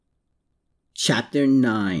Chapter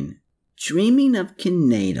 9. Dreaming of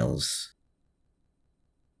Knaidels.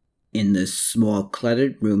 In the small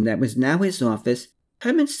cluttered room that was now his office,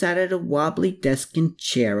 Hermann sat at a wobbly desk and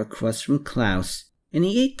chair across from Klaus, and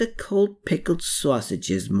he ate the cold pickled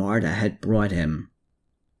sausages Marta had brought him.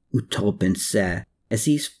 Utopense, as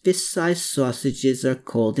these fist-sized sausages are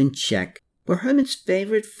called in Czech, were Hermann's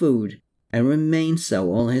favorite food, and remained so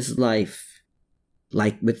all his life.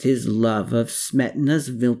 Like with his love of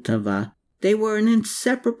Smetana's Viltava, they were an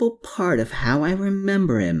inseparable part of how I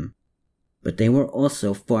remember him. But they were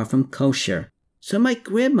also far from kosher, so my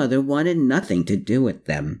grandmother wanted nothing to do with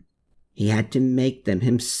them. He had to make them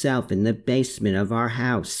himself in the basement of our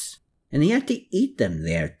house, and he had to eat them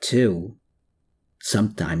there too.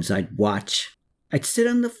 Sometimes I'd sit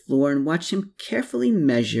on the floor and watch him carefully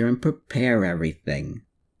measure and prepare everything.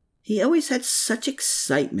 He always had such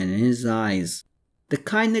excitement in his eyes, the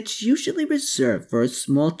kind that's usually reserved for a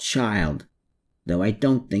small child, though I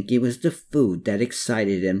don't think it was the food that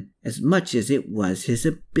excited him as much as it was his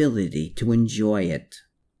ability to enjoy it.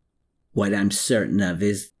 What I'm certain of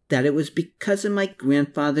is that it was because of my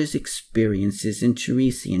grandfather's experiences in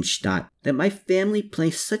Theresienstadt that my family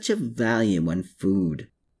placed such a value on food.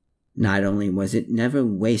 Not only was it never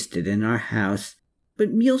wasted in our house,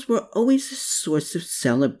 but meals were always a source of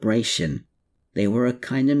celebration. They were a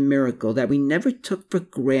kind of miracle that we never took for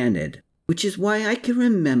granted, which is why I can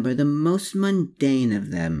remember the most mundane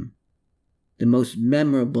of them. The most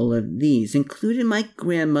memorable of these included my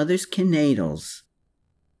grandmother's Knaidels.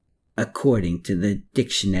 According to the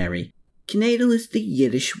dictionary, Knaidel is the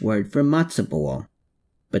Yiddish word for matzo ball,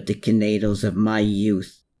 but the Knaidels of my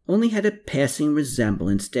youth only had a passing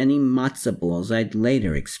resemblance to any matzo balls I'd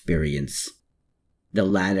later experience. The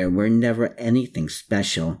latter were never anything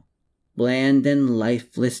special. Bland and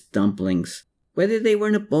lifeless dumplings, whether they were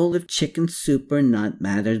in a bowl of chicken soup or not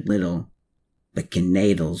mattered little. But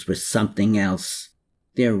Knaidels were something else.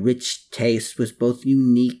 Their rich taste was both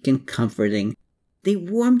unique and comforting. They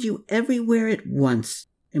warmed you everywhere at once,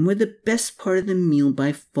 and were the best part of the meal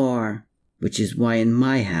by far, which is why in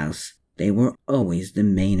my house they were always the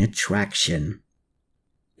main attraction.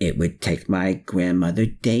 It would take my grandmother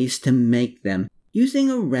days to make them, using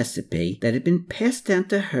a recipe that had been passed down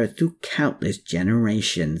to her through countless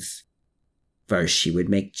generations. First she would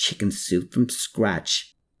make chicken soup from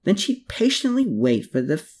scratch, then she'd patiently wait for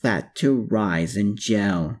the fat to rise and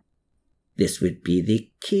gel. This would be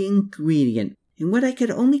the key ingredient in what I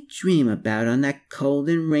could only dream about on that cold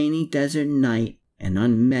and rainy desert night, and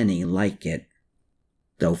on many like it.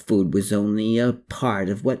 Though food was only a part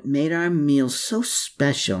of what made our meals so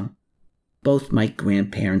special, both my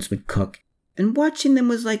grandparents would cook, and watching them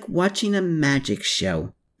was like watching a magic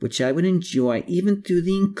show, which I would enjoy even through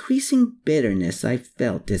the increasing bitterness I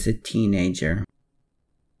felt as a teenager.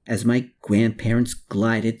 As my grandparents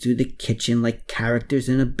glided through the kitchen like characters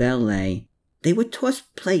in a ballet, they would toss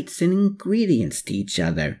plates and ingredients to each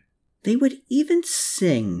other. They would even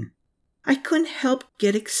sing. I couldn't help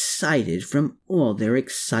get excited from all their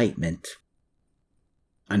excitement.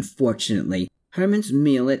 Unfortunately, Hermann's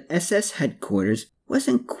meal at SS headquarters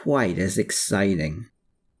wasn't quite as exciting.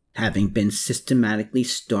 Having been systematically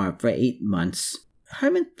starved for 8 months,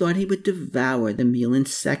 Hermann thought he would devour the meal in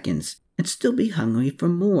seconds and still be hungry for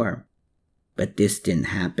more. But this didn't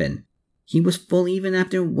happen. He was full even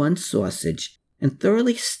after 1 sausage, and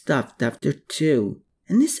thoroughly stuffed after 2,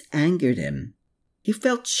 and this angered him. He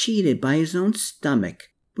felt cheated by his own stomach,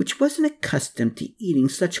 which wasn't accustomed to eating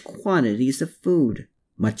such quantities of food,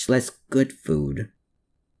 much less good food.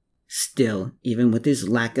 Still, even with his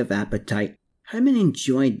lack of appetite, Hermann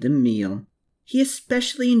enjoyed the meal. He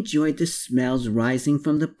especially enjoyed the smells rising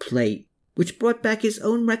from the plate, which brought back his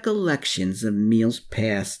own recollections of meals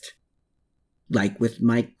past. Like with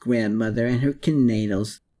my grandmother and her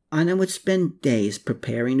Knaidels, Anna would spend days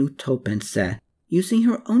preparing Utopense, using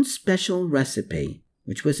her own special recipe,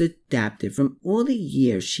 which was adapted from all the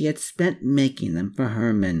years she had spent making them for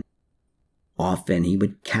Hermann. Often he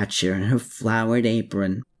would catch her in her flowered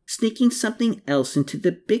apron, sneaking something else into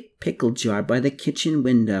the big pickle jar by the kitchen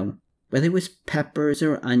window, whether it was peppers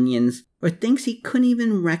or onions or things he couldn't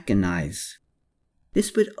even recognize.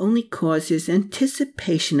 This would only cause his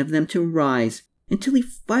anticipation of them to rise until he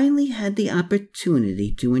finally had the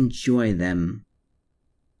opportunity to enjoy them.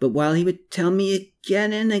 But while he would tell me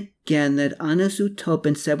again and again that Anna's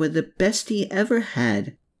Utopense were the best he ever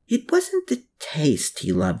had, it wasn't the taste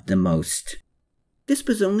he loved the most. This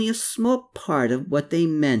was only a small part of what they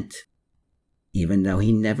meant. Even though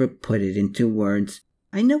he never put it into words,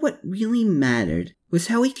 I know what really mattered was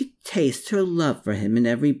how he could taste her love for him in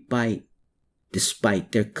every bite.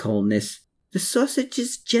 Despite their coldness, the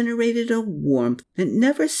sausages generated a warmth that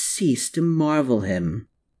never ceased to marvel him.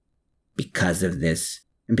 Because of this,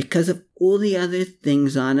 and because of all the other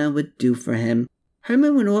things Anna would do for him,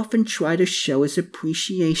 Hermann would often try to show his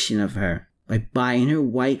appreciation of her by buying her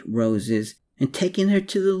white roses and taking her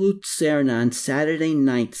to the Lucerna on Saturday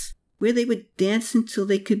nights, where they would dance until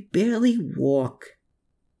they could barely walk.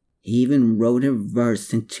 He even wrote her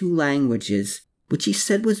verse in 2 languages, which he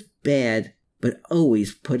said was bad, but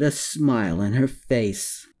always put a smile on her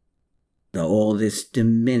face. Though all this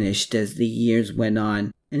diminished as the years went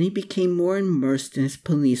on, and he became more immersed in his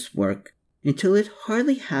police work, until it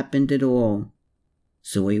hardly happened at all.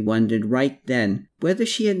 So he wondered right then whether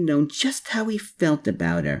she had known just how he felt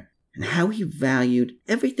about her, and how he valued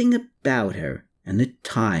everything about her and the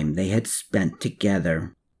time they had spent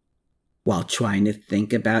together. While trying to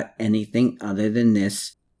think about anything other than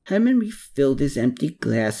this, Hermann refilled his empty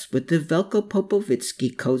glass with the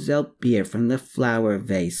Velkopopovitsky Kozel beer from the flower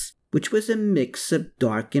vase, which was a mix of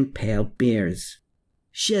dark and pale beers.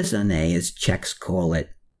 Chezonné, as Czechs call it,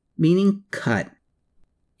 meaning cut.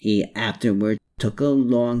 He afterward took a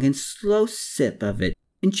long and slow sip of it,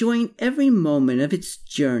 enjoying every moment of its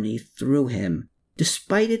journey through him,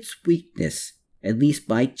 despite its weakness, at least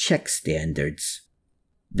by Czech standards.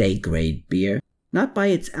 They grade beer not by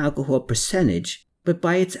its alcohol percentage, but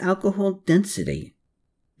by its alcohol density.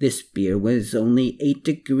 This beer was only 8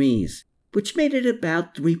 degrees, which made it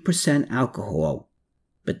about 3% alcohol,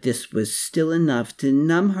 but this was still enough to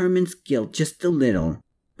numb Hermann's guilt just a little,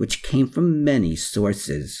 which came from many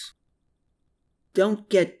sources. "Don't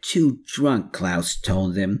get too drunk," Klaus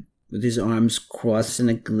told him, with his arms crossed and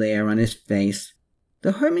a glare on his face,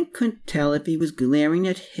 though Hermann couldn't tell if he was glaring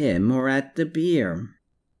at him or at the beer.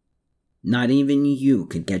 "Not even you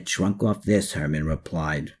could get drunk off this," Hermann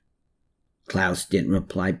replied. Klaus didn't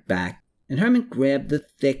reply back, and Hermann grabbed the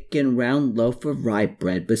thick and round loaf of rye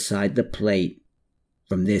bread beside the plate.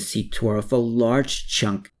 From this he tore off a large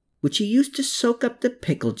chunk, which he used to soak up the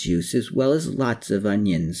pickle juice as well as lots of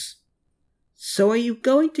onions. "So are you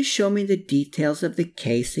going to show me the details of the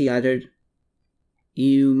case?" he uttered.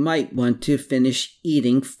 "You might want to finish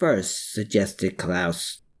eating first," suggested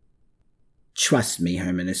Klaus. "Trust me,"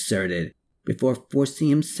 Hermann asserted, before forcing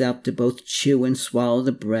himself to both chew and swallow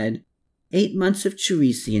the bread. 8 months of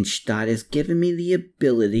Theresienstadt has given me the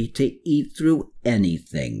ability to eat through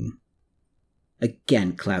anything.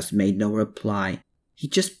 Again Klaus made no reply. He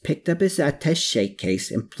just picked up his attaché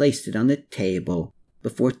case and placed it on the table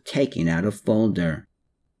before taking out a folder.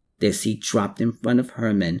 This he dropped in front of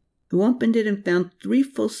Hermann, who opened it and found 3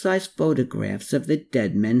 full-size photographs of the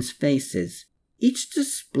dead men's faces, each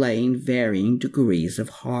displaying varying degrees of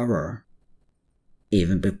horror.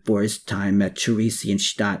 Even before his time at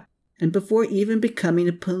Theresienstadt, and before even becoming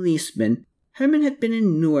a policeman, Hermann had been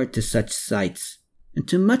inured to such sights, and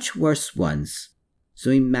to much worse ones, so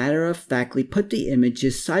he matter-of-factly put the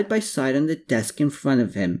images side by side on the desk in front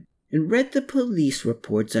of him, and read the police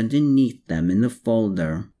reports underneath them in the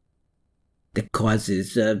folder. The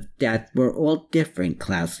causes of death were all different,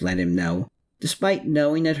 Klaus let him know, despite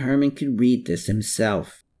knowing that Hermann could read this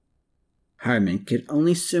himself. Hermann could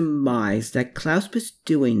only surmise that Klaus was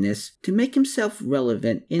doing this to make himself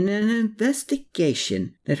relevant in an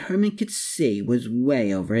investigation that Hermann could see was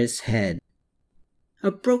way over his head. "A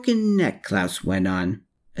broken neck," Klaus went on,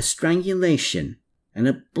 "a strangulation, and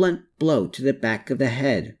a blunt blow to the back of the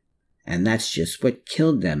head. And that's just what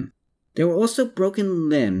killed them. There were also broken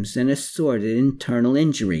limbs and assorted internal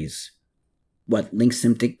injuries. What links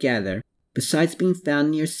them together, besides being found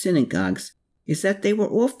near synagogues, is that they were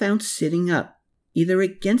all found sitting up, either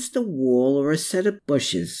against a wall or a set of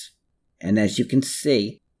bushes, and as you can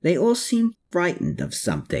see, they all seemed frightened of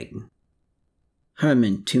something."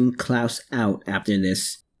 Hermann tuned Klaus out after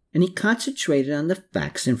this, and he concentrated on the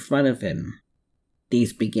facts in front of him.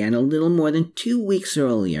 These began a little more than 2 weeks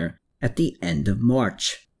earlier, at the end of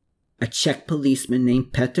March. A Czech policeman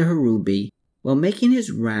named Petr Hruby, while making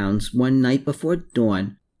his rounds one night before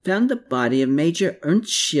dawn, found the body of Major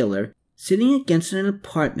Ernst Schiller sitting against an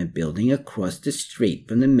apartment building across the street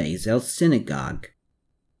from the Mazel synagogue.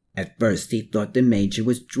 At first he thought the major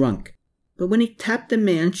was drunk, but when he tapped the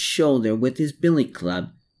man's shoulder with his billy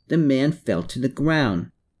club, the man fell to the ground,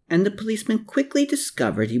 and the policeman quickly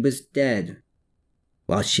discovered he was dead.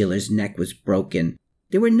 While Schiller's neck was broken,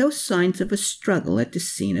 there were no signs of a struggle at the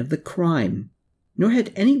scene of the crime, nor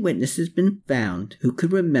had any witnesses been found who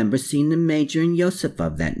could remember seeing the major and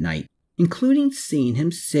Yosefov that night, including seeing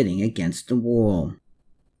him sitting against the wall.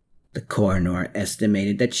 The coroner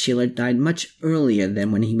estimated that Schiller died much earlier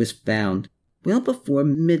than when he was found, well before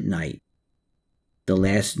midnight. The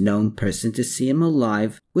last known person to see him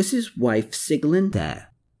alive was his wife Sieglinde.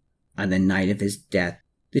 On the night of his death,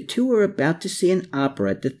 the two were about to see an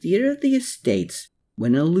opera at the Theater of the Estates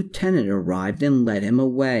when a lieutenant arrived and led him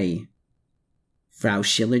away. Frau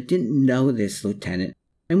Schiller didn't know this lieutenant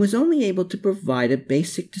and was only able to provide a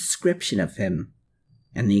basic description of him,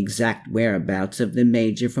 and the exact whereabouts of the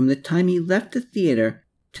major from the time he left the theater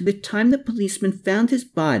to the time the policeman found his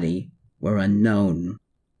body were unknown.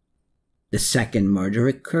 The second murder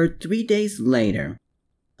occurred 3 days later.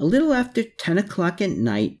 A little after 10 o'clock at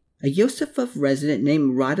night, a Josefov resident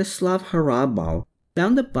named Radoslav Harabal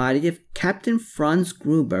found the body of Captain Franz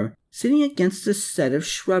Gruber sitting against a set of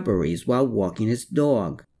shrubberies while walking his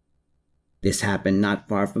dog. This happened not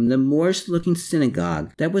far from the Moorish-looking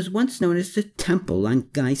synagogue that was once known as the Temple on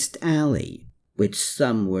Geist Alley, which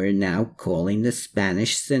some were now calling the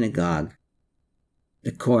Spanish Synagogue.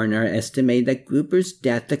 The coroner estimated that Gruber's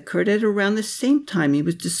death occurred at around the same time he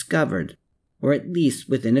was discovered, or at least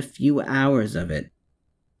within a few hours of it.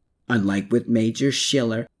 Unlike with Major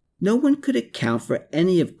Schiller, no one could account for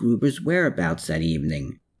any of Gruber's whereabouts that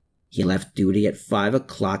evening. He left duty at 5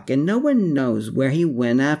 o'clock and no one knows where he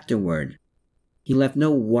went afterward. He left no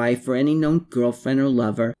wife or any known girlfriend or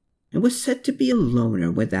lover and was said to be a loner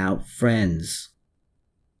without friends.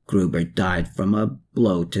 Gruber died from a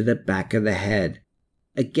blow to the back of the head.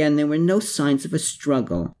 Again, there were no signs of a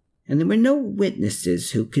struggle, and there were no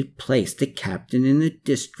witnesses who could place the captain in the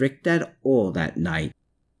district at all that night.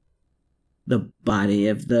 The body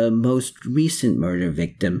of the most recent murder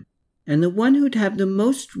victim, and the one who'd have the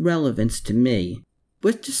most relevance to me,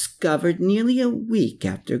 was discovered nearly a week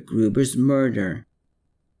after Gruber's murder.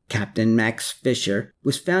 Captain Max Fischer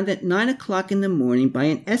was found at 9 o'clock in the morning by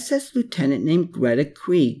an SS lieutenant named Greta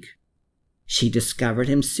Krieg. She discovered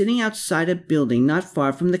him sitting outside a building not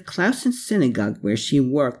far from the Clausen synagogue where she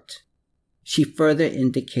worked. She further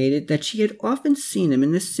indicated that she had often seen him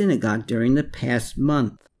in the synagogue during the past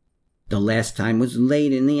month. The last time was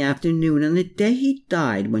late in the afternoon on the day he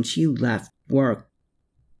died when she left work.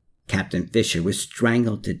 Captain Fischer was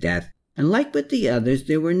strangled to death, and like with the others,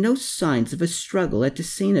 there were no signs of a struggle at the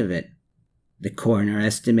scene of it. The coroner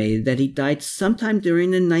estimated that he died sometime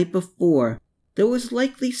during the night before, though it was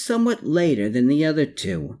likely somewhat later than the other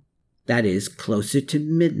two, that is, closer to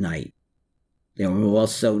midnight. There were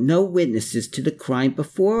also no witnesses to the crime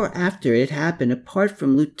before or after it happened apart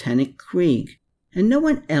from Lieutenant Krieg, and no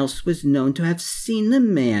one else was known to have seen the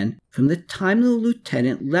man from the time the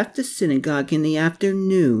lieutenant left the synagogue in the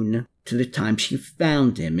afternoon to the time she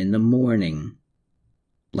found him in the morning.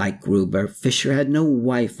 Like Gruber, Fischer had no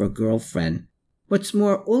wife or girlfriend. What's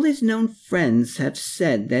more, all his known friends have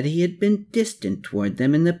said that he had been distant toward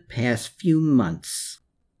them in the past few months.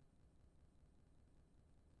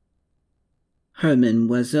 Hermann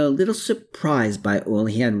was a little surprised by all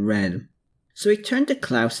he had read, so he turned to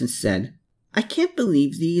Klaus and said, "I can't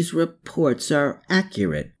believe these reports are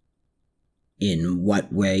accurate." "In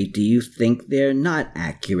what way do you think they're not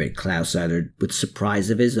accurate?" Klaus uttered, with surprise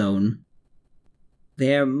of his own.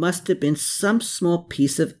 "There must have been some small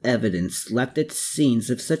piece of evidence left at scenes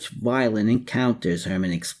of such violent encounters,"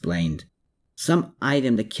 Hermann explained. "Some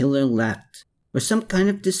item the killer left, or some kind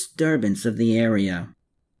of disturbance of the area."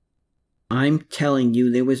 "I'm telling you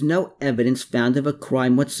there was no evidence found of a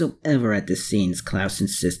crime whatsoever at the scenes," Klaus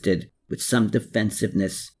insisted, with some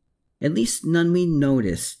defensiveness. "At least none we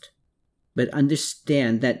noticed. But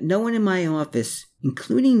understand that no one in my office,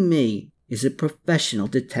 including me, is a professional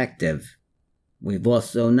detective. We've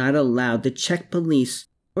also not allowed the Czech police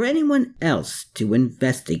or anyone else to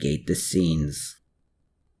investigate the scenes."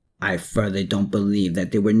 "I further don't believe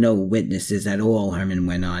that there were no witnesses at all," Hermann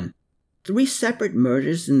went on. 3 separate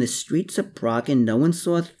murders in the streets of Prague and no one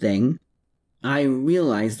saw a thing. I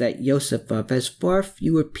realize that Josefov has far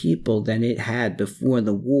fewer people than it had before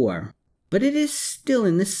the war, but it is still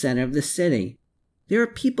in the center of the city. There are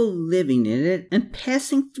people living in it and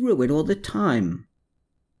passing through it all the time.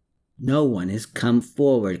 "No one has come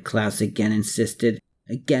forward," Klaus again insisted,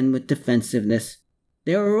 again with defensiveness.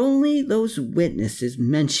 "There are only those witnesses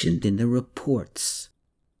mentioned in the reports."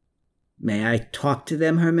 "May I talk to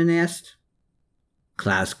them?" Hermann asked.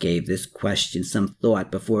 Klaus gave this question some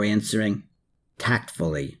thought before answering,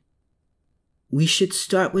 tactfully. "We should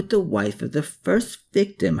start with the wife of the first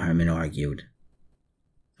victim," Hermann argued.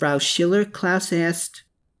 "Frau Schiller?" Klaus asked.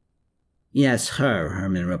 "Yes, her,"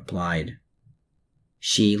 Hermann replied.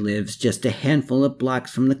 "She lives just a handful of blocks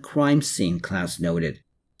from the crime scene," Klaus noted,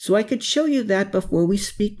 "so I could show you that before we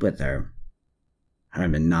speak with her."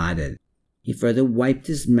 Hermann nodded. He further wiped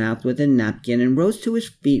his mouth with a napkin and rose to his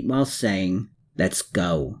feet while saying, "Let's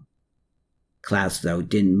go." Klaus, though,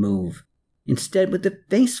 didn't move. Instead, with a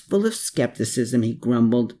face full of skepticism, he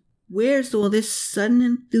grumbled, "Where's all this sudden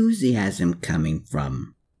enthusiasm coming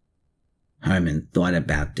from?" Hermann thought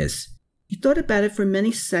about this. He thought about it for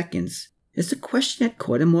many seconds, as the question had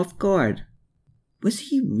caught him off guard. Was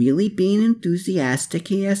he really being enthusiastic,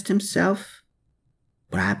 he asked himself.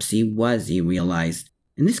 Perhaps he was, he realized,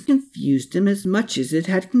 and this confused him as much as it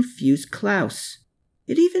had confused Klaus.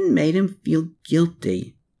 It even made him feel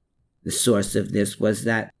guilty. The source of this was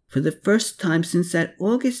that, for the first time since that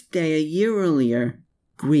August day a year earlier,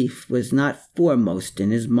 grief was not foremost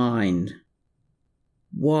in his mind.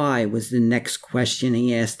 Why was the next question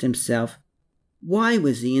he asked himself. Why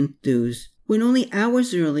was he enthused when only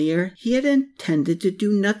hours earlier he had intended to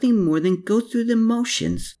do nothing more than go through the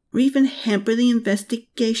motions or even hamper the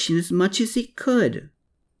investigation as much as he could?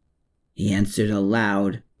 He answered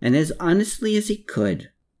aloud and as honestly as he could.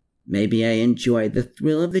 Maybe I enjoyed the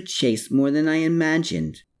thrill of the chase more than I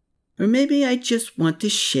imagined. Or maybe I just want to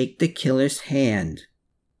shake the killer's hand.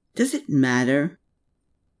 Does it matter?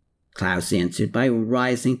 Klaus answered by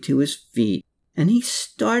rising to his feet, and he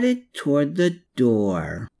started toward the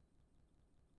door.